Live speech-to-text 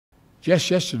Just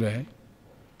yesterday,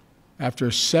 after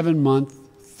a 7-month,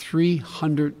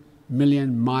 300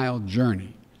 million mile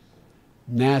journey,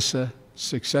 NASA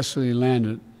successfully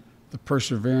landed the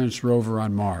Perseverance Rover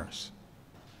on Mars.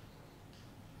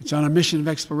 It's on a mission of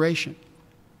exploration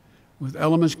with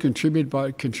elements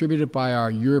contributed by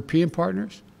our European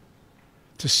partners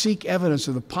to seek evidence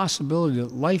of the possibility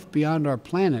of life beyond our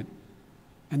planet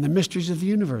and the mysteries of the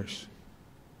universe.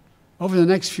 Over the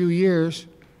next few years,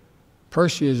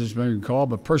 Percy, as it's been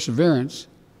called, but Perseverance,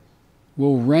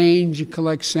 will range and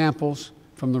collect samples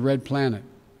from the red planet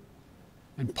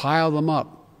and pile them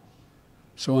up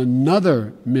so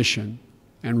another mission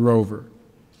and rover,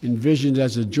 envisioned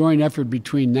as a joint effort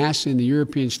between NASA and the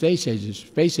European Space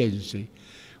Agency,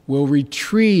 will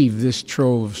retrieve this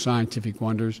trove of scientific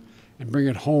wonders and bring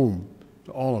it home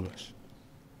to all of us.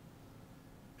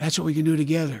 That's what we can do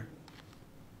together.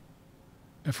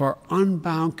 If our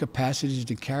unbound capacities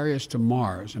to carry us to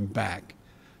Mars and back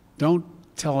don't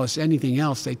tell us anything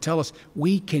else, they tell us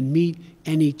we can meet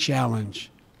any challenge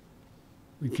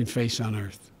we can face on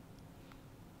Earth.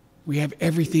 We have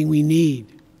everything we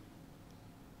need.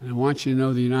 And I want you to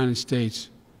know the United States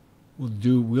we'll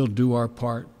do our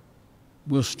part.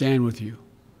 We'll stand with you.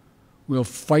 We'll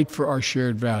fight for our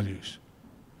shared values.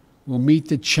 We'll meet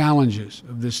the challenges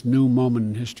of this new moment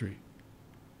in history.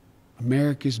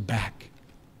 America's back.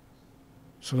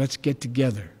 So let's get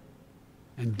together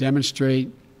and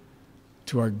demonstrate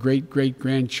to our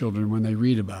great-great-grandchildren when they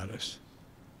read about us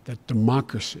that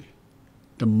democracy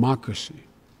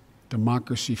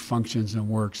functions and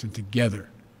works, and together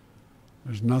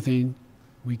there's nothing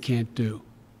we can't do.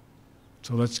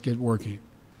 So let's get working.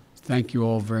 Thank you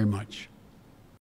all very much.